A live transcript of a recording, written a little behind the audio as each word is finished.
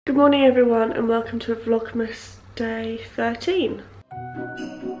Good morning everyone and welcome to Vlogmas day 13.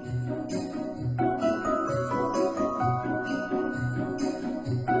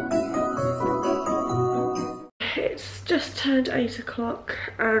 It's just turned 8 o'clock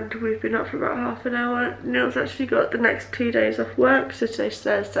and we've been up for about half an hour. Neil's actually got the next 2 days off work, so today's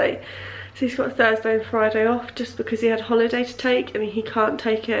Thursday. So he's got Thursday and Friday off just because he had a holiday to take and he can't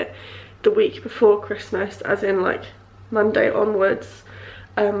take it the week before Christmas, as in like Monday onwards.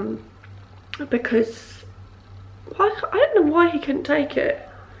 Because I don't know why he couldn't take it.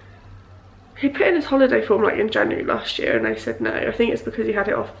 He put in his holiday form like in January last year and they said no. I think it's because he had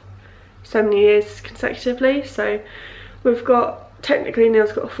it off so many years consecutively. So we've got, technically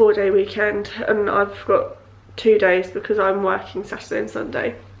Neil's got a 4-day weekend and I've got 2 days because I'm working Saturday and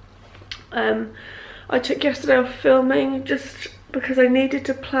Sunday. I took yesterday off filming just because I needed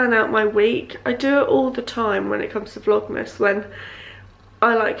to plan out my week. I do it all the time when it comes to Vlogmas, when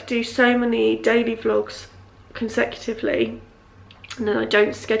I like do so many daily vlogs consecutively and then I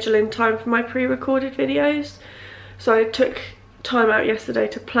don't schedule in time for my pre-recorded videos. So I took time out yesterday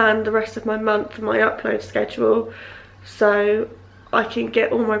to plan the rest of my month and my upload schedule so I can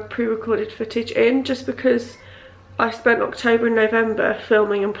get all my pre-recorded footage in, just because I spent October and November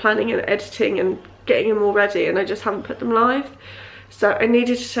filming and planning and editing and getting them all ready and I just haven't put them live. So I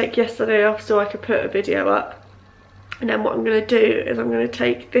needed to take yesterday off so I could put a video up. And then what I'm going to do is I'm going to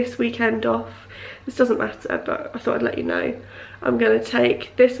take this weekend off. This doesn't matter, but I thought I'd let you know. I'm going to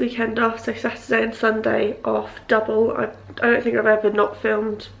take this weekend off, so Saturday and Sunday off, double. I don't think I've ever not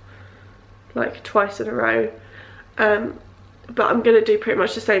filmed like twice in a row. But I'm going to do pretty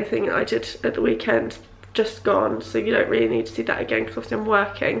much the same thing I did at the weekend, just gone. So you don't really need to see that again because obviously I'm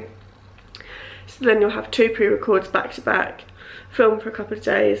working. So then you'll have 2 pre-records back to back, film for a couple of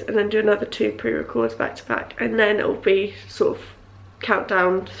days and then do another 2 pre-records back to back, and then it'll be sort of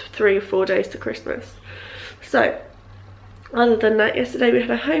countdown 3 or 4 days to Christmas. So other than that, yesterday we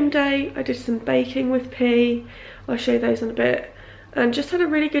had a home day. I did some baking with P. I'll show you those in a bit, and just had a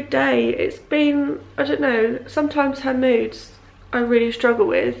really good day. It's been, I don't know, sometimes her moods I really struggle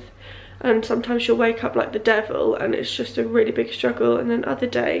with and sometimes she'll wake up like the devil and it's just a really big struggle, and then other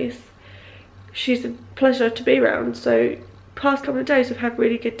days she's a pleasure to be around. So past couple of days we've had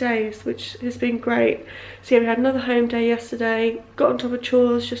really good days, which has been great. So yeah, we had another home day yesterday, got on top of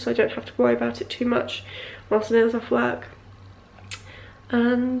chores just so I don't have to worry about it too much whilst Neil's off work.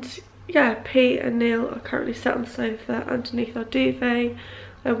 And yeah, Pete and Neil are currently sat on the sofa underneath our duvet.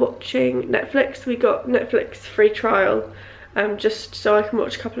 They're watching Netflix. We got Netflix free trial just so I can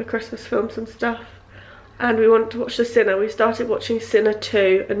watch a couple of Christmas films and stuff. And we wanted to watch The Sinner. We started watching Sinner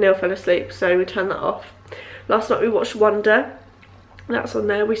 2 and Neil fell asleep, so we turned that off. Last night we watched Wonder, that's on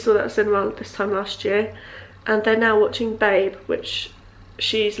there. We saw that cinema this time last year. And they're now watching Babe, which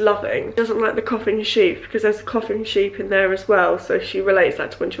she's loving. She doesn't like the coughing sheep because there's a coughing sheep in there as well, so she relates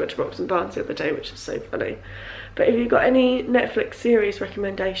that to when she went to Robson Barnes the other day, which is so funny. But if you've got any Netflix series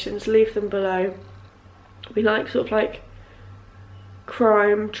recommendations, leave them below. We like sort of like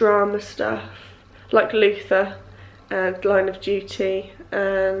crime, drama stuff, like Luther and Line of Duty,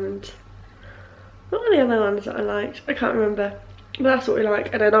 and what were the other ones that I liked? I can't remember. But that's what we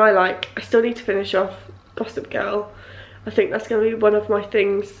like. And then I still need to finish off Gossip Girl. I think that's going to be one of my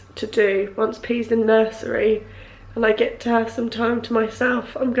things to do once P's in nursery and I get to have some time to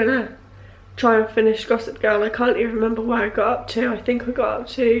myself. I'm going to try and finish Gossip Girl. I can't even remember where I got up to. I think I got up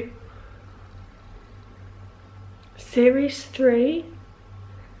to series 3.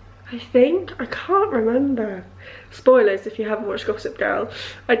 I think. I can't remember. Spoilers if you haven't watched Gossip Girl.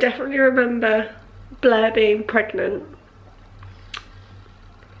 I definitely remember Blair being pregnant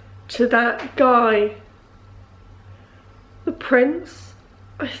to that guy, the prince,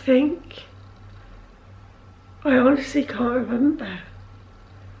 I think. I honestly can't remember.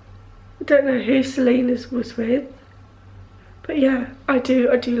 I don't know who Selena was with, but yeah, I do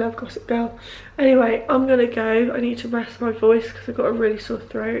love Gossip Girl. Anyway, I'm gonna go. I need to rest my voice because I've got a really sore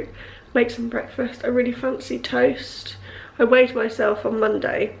throat. Make some breakfast. I really fancy toast. I weighed myself on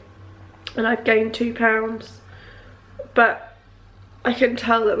Monday and I've gained 2 pounds, but I can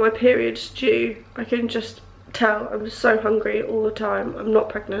tell that my period's due. I can just tell. I'm just so hungry all the time. I'm not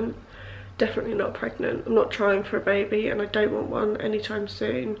pregnant, definitely not pregnant. I'm not trying for a baby and I don't want one anytime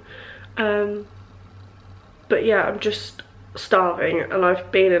soon. But yeah, I'm just starving and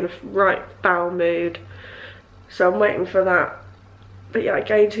I've been in a right foul mood, so I'm waiting for that. But yeah, I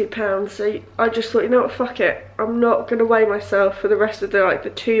gained 2 pounds, so I just thought, you know what, fuck it. I'm not going to weigh myself for the rest of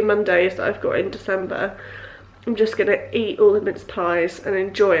the 2 Mondays that I've got in December. I'm just going to eat all the mince pies and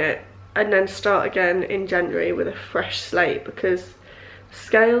enjoy it, and then start again in January with a fresh slate, because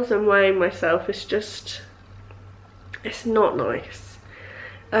scales and weighing myself is just, it's not nice.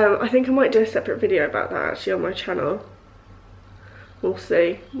 I think I might do a separate video about that actually on my channel. We'll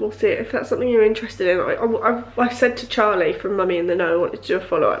see if that's something you're interested in. I said to Charlie from Mummy in the Know I wanted to do a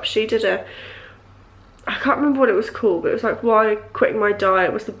follow-up. She did I can't remember what it was called, but it was like why quitting my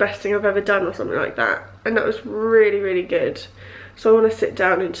diet was the best thing I've ever done or something like that, and that was really, really good. So I want to sit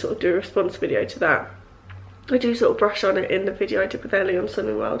down and sort of do a response video to that. I do sort of brush on it in the video I did with Ellie on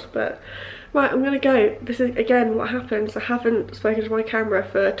Swimming World, but right, I'm gonna go. This is again what happens. I haven't spoken to my camera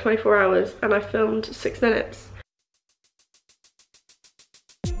for 24 hours and I filmed 6 minutes.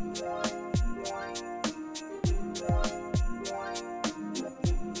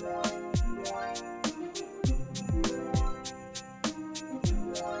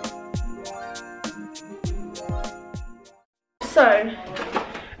 So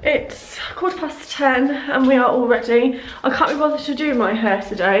it's 10:15 and we are all ready. I can't be bothered to do my hair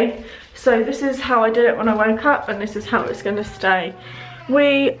today, so this is how I did it when I woke up and this is how it's going to stay.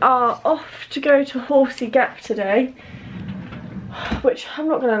 We are off to go to Horsey Gap today, which I'm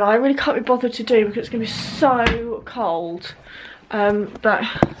not going to lie, I really can't be bothered to do because it's going to be so cold. But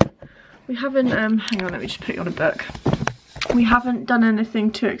we haven't, hang on, let me just put you on a book. We haven't done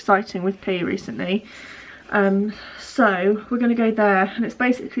anything too exciting with P recently. So we're going to go there, and it's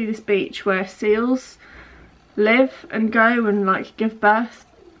basically this beach where seals live and go and like give birth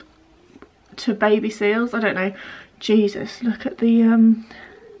to baby seals. I don't know. Jesus, look at the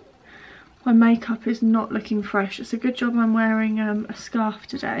my makeup is not looking fresh. It's a good job I'm wearing a scarf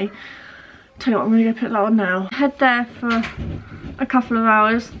today. Tell you what, I'm going to go put that on now. Head there for a couple of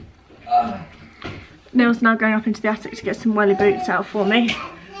hours. Neil's now going up into the attic to get some welly boots out for me.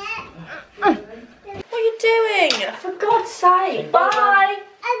 What are you doing? For God's sake, bye!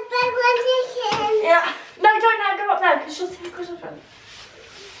 Yeah. No, don't now, go up there because she'll see the Christmas friend.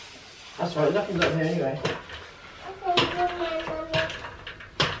 That's right, nothing's up here anyway.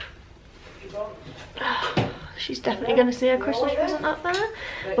 She's definitely going to see her Christmas present up there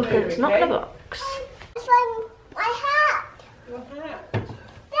because it's not in a box. It's like my hat. Your hat?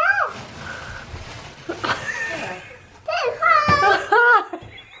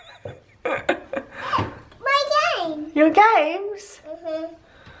 Your games?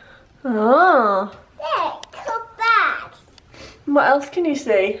 Oh. Cool bags. What else can you see?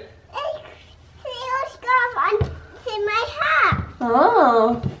 See your scarf and see my hat.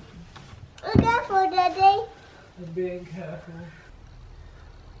 Oh. Be careful, Daddy. I'm being careful.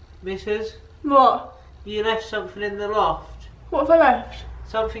 Mrs. What? You left something in the loft. What have I left?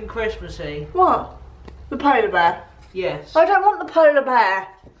 Something Christmassy. What? The polar bear? Yes. I don't want the polar bear.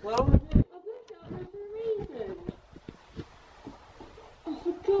 Well, I've left it out there for a reason. Oh,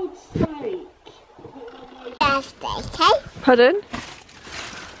 for God's sake. Birthday, okay? Pardon?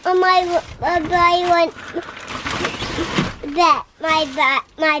 On my birthday.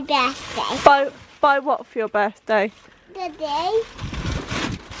 Buy what for your birthday? Daddy.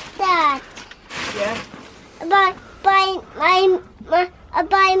 Dad. Yeah. Buy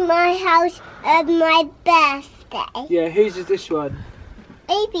my house at my birthday. Yeah, whose is this one?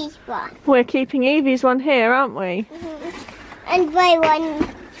 Evie's one. We're keeping Evie's one here, aren't we? And buy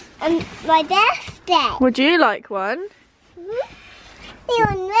one on my birthday. Would you like one? You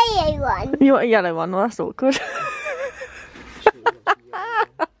want a one? You want a yellow one? Well, that's awkward.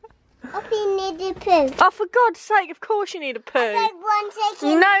 If you need a poo. Oh, for God's sake, of course you need a poo. Like 1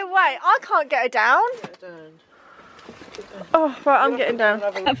 second. No way, I can't get her down. Oh, right, I'm getting down.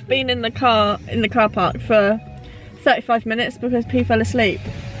 I've been in the car park for 35 minutes because P fell asleep.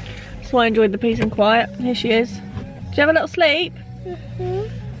 So I enjoyed the peace and quiet. Here she is. Did you have a little sleep?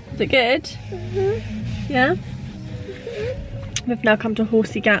 Is it good? Yeah? We've now come to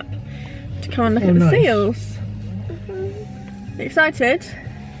Horsey Gap to come and look at the seals. You excited?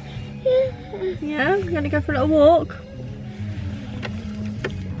 Yeah, we're gonna go for a little walk.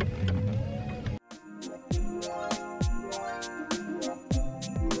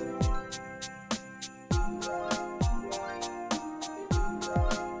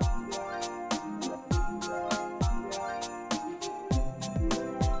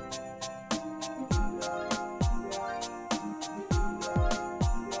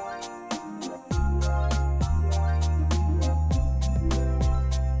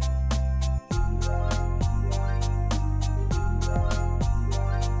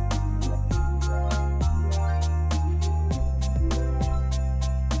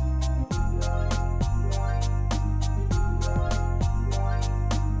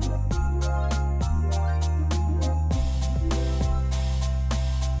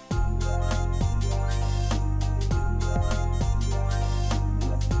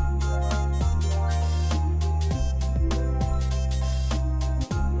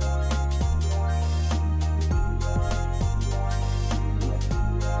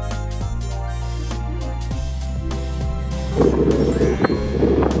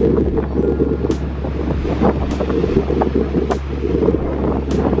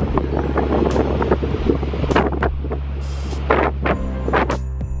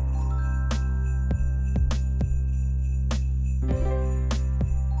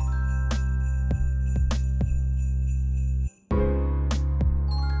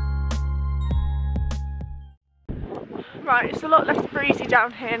 right, it's a lot less breezy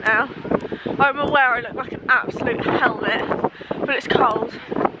down here now. I'm aware I look like an absolute helmet, but it's cold.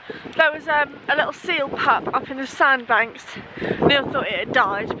 There was a little seal pup up in the sandbanks. Neil thought it had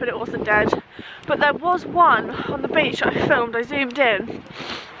died, but it wasn't dead. But there was one on the beach that I filmed, I zoomed in,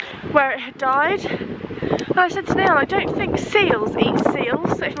 where it had died. And I said to Neil, I don't think seals eat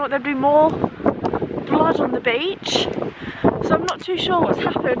seals. If not, there'd be more blood on the beach. So I'm not too sure what's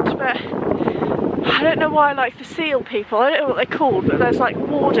happened, but I don't know why, like, the seal people, I don't know what they're called, but there's like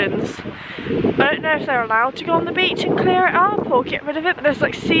wardens. I don't know if they're allowed to go on the beach and clear it up or get rid of it, but there's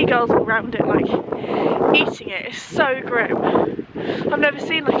like seagulls all around it, like, eating it. It's so grim. I've never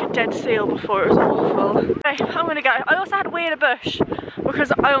seen like a dead seal before, it was awful. Okay, I'm gonna go. I also had to wee in a bush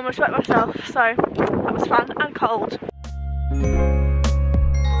because I almost wet myself, so that was fun and cold.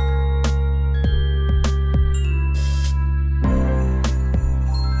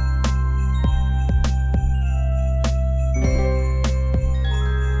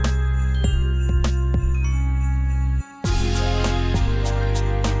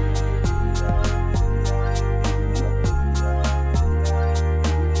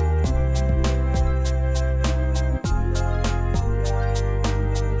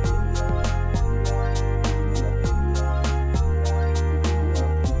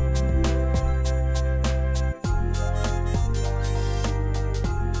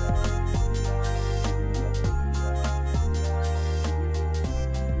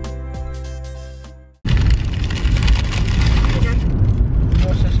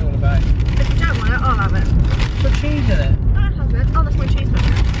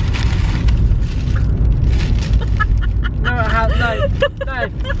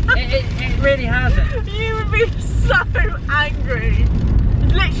 It really hasn't. You would be so angry.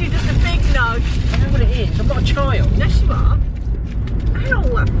 It's literally just a big nug. I know what it is. I'm not a child. Yes, you are. Ow!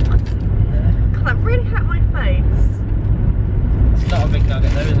 God, that really hurt my face. It's not a big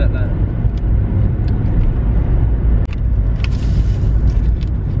nugget though, is it though?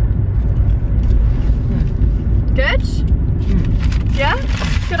 Good? Yeah?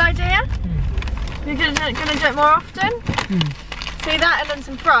 Good idea? You're gonna do it more often? See that, and then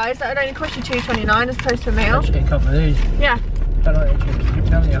some fries. That would only cost you $2.29 as opposed to a meal. I should get a couple of these. Yeah. I don't like it. Keep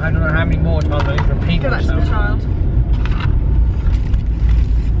telling you. I don't know how many more times I need to repeat Give that to myself. the child.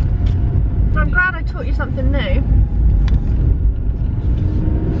 I'm glad I taught you something new.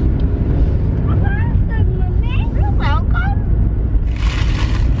 You're welcome.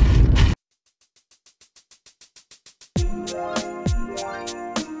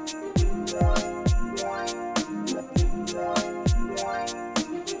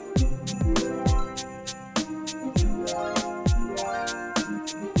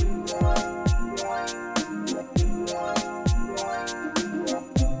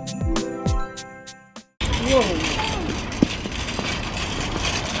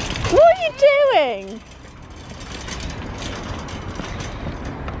 What are you doing?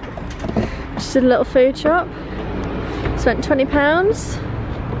 Just did a little food shop. Spent £20.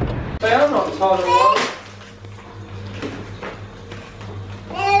 They are not tired of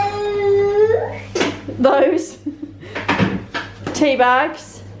Those tea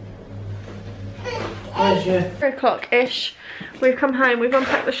bags. Where's your... 3 o'clock-ish. We've come home, we've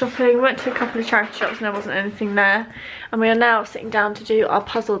unpacked the shopping, we went to a couple of charity shops and there wasn't anything there. And we are now sitting down to do our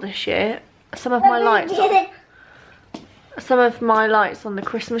puzzle this year. Some of my lights on the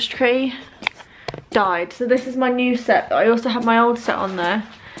Christmas tree died. So this is my new set. I also have my old set on there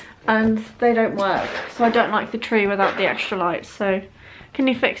and they don't work. So I don't like the tree without the extra lights. So can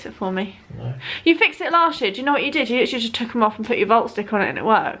you fix it for me? No. You fixed it last year. Do you know what you did? You literally just took them off and put your volt stick on it and it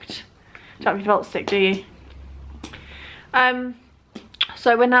worked. You don't have your volt stick, do you?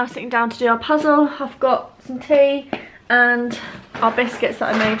 So we're now sitting down to do our puzzle. I've got some tea and our biscuits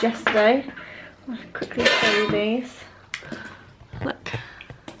that I made yesterday. I'll quickly show you these. Look.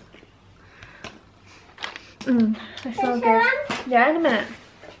 They smell good. Yeah, in a minute.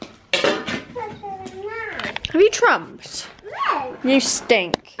 Have you trumped? No. You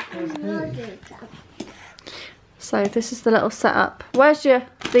stink. So this is the little setup. Where's your...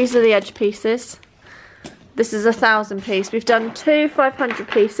 These are the edge pieces. This is a 1,000 piece. We've done 2 500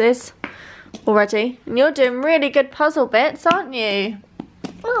 pieces already. And you're doing really good puzzle bits, aren't you?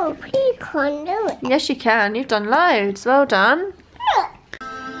 Oh, you can't do it. Yes, you can. You've done loads. Well done.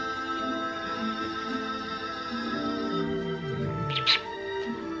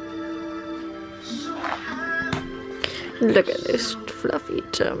 Look at this fluffy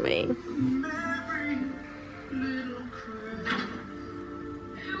tummy.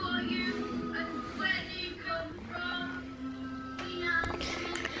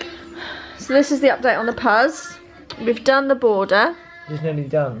 So this is the update on the puzz. we've done the border. It's nearly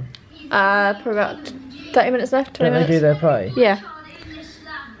done. Probably about 30 minutes left, 20 Don't minutes. they do their play? Yeah.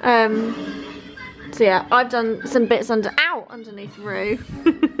 So yeah, I've done some bits underneath Roo.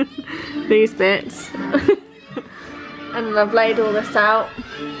 These bits. And then I've laid all this out.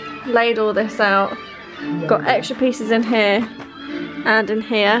 Got extra pieces in here and in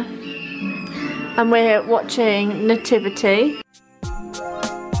here. And we're watching Nativity.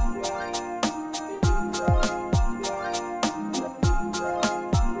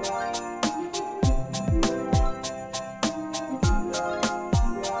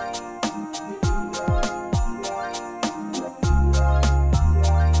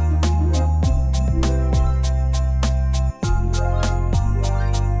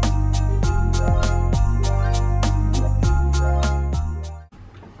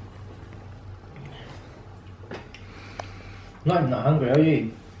 Not even that hungry, are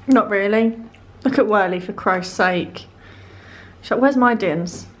you? Not really. Look at Whirly, for Christ's sake. She's like, where's my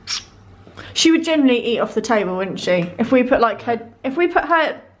dins? She would generally eat off the table, wouldn't she? If we put like her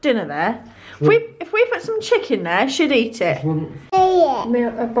dinner there, if we put some chicken there, she'd eat it.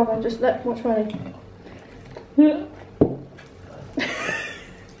 Yeah. Bob, just watch Whirly.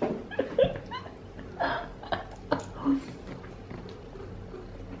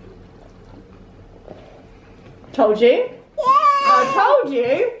 Told you. I told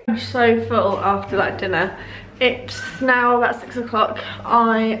you. I'm so full after that dinner. It's now about 6 o'clock.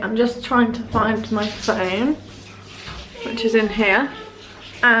 I am just trying to find my phone, which is in here,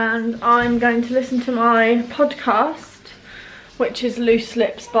 and I'm going to listen to my podcast, which is Loose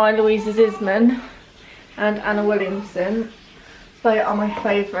Lips by Louisa Zisman and Anna Williamson. They are my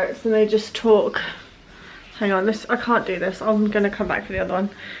favourites, and they just talk. Hang on, I can't do this. I'm going to come back for the other one.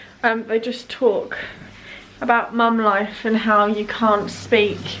 They just talk about mum life and how you can't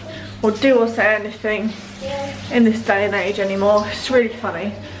speak or do or say anything in this day and age anymore. It's really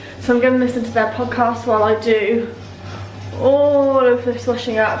funny. So I'm going to listen to their podcast while I do all of this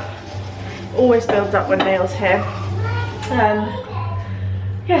washing up. Always builds up when Neil's here.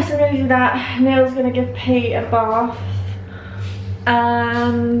 Yes, I'm going to do that. Neil's going to give Pete a bath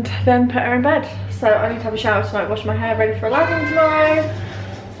and then put her in bed. So I need to have a shower tonight, wash my hair, ready for Aladdin tomorrow.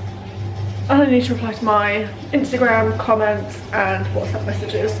 I need to reply to my Instagram comments and WhatsApp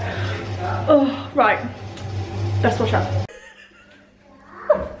messages. Oh, right. Let's wash up.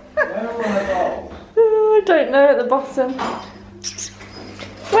 Oh, I don't know at the bottom.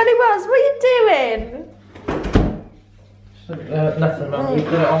 Welly Wells, what are you doing? Nothing, Mum. You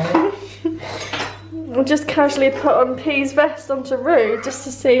put it on me. I'll just casually put on P's vest onto Roo just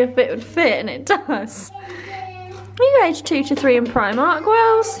to see if it would fit, and it does. Are you age 2 to 3 in Primark,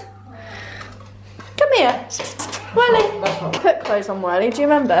 Wells? Come here. Whirly. Put clothes on Whirly, do you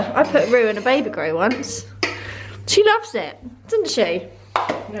remember? I put Roo in a baby grow once. She loves it, doesn't she?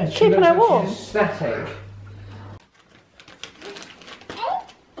 Yeah, she keeping her warm. She's static.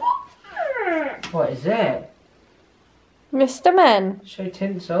 What is it? Mr. Men. Show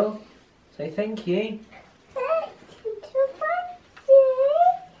tinsel. Say thank you.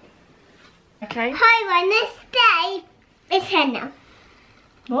 Okay. Hi, Wednesday. It's Hannah.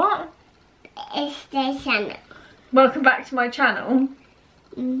 What? It's the Hannah. Welcome back to my channel.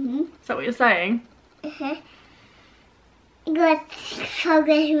 Mhm. Is that what you're saying? Good for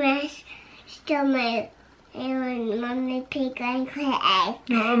Christmas. Still my Mummy Pig and chocolate egg.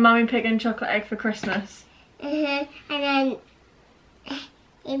 You want a Mummy Pig and chocolate egg for Christmas? And then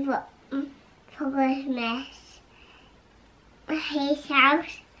for Christmas, his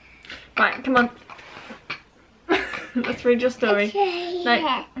house. Right, come on. Let's read your story.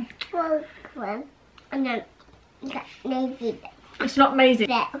 No. One. And then you got Maisie. It's not Maisie.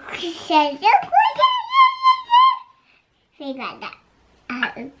 Things like that.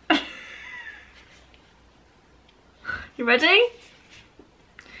 You ready?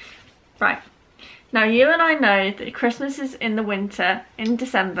 Right. Now you and I know that Christmas is in the winter, in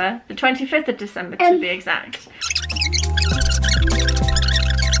December, the 25th of December to be exact.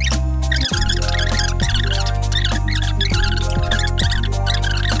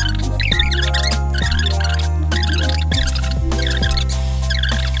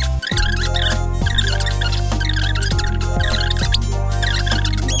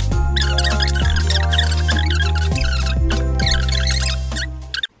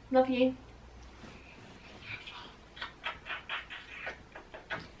 Love you.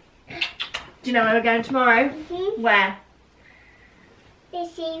 Do you know where we're going tomorrow? Mm-hmm. Where? We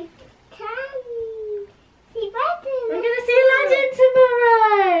see Aladdin. We're going to see Aladdin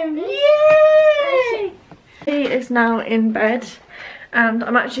tomorrow! Yay! He is now in bed and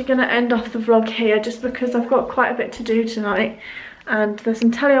I'm actually going to end off the vlog here just because I've got quite a bit to do tonight and there's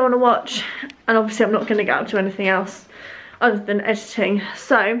some telly I want to watch, and obviously I'm not going to get up to anything else other than editing.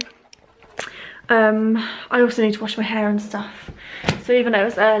 So I also need to wash my hair and stuff, so even though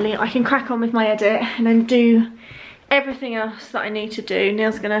it's early I can crack on with my edit and then do everything else that I need to do.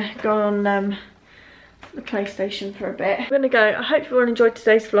 Neil's going to go on the PlayStation for a bit. I'm going to go. I hope you all enjoyed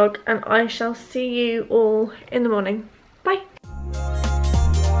today's vlog and I shall see you all in the morning. Bye.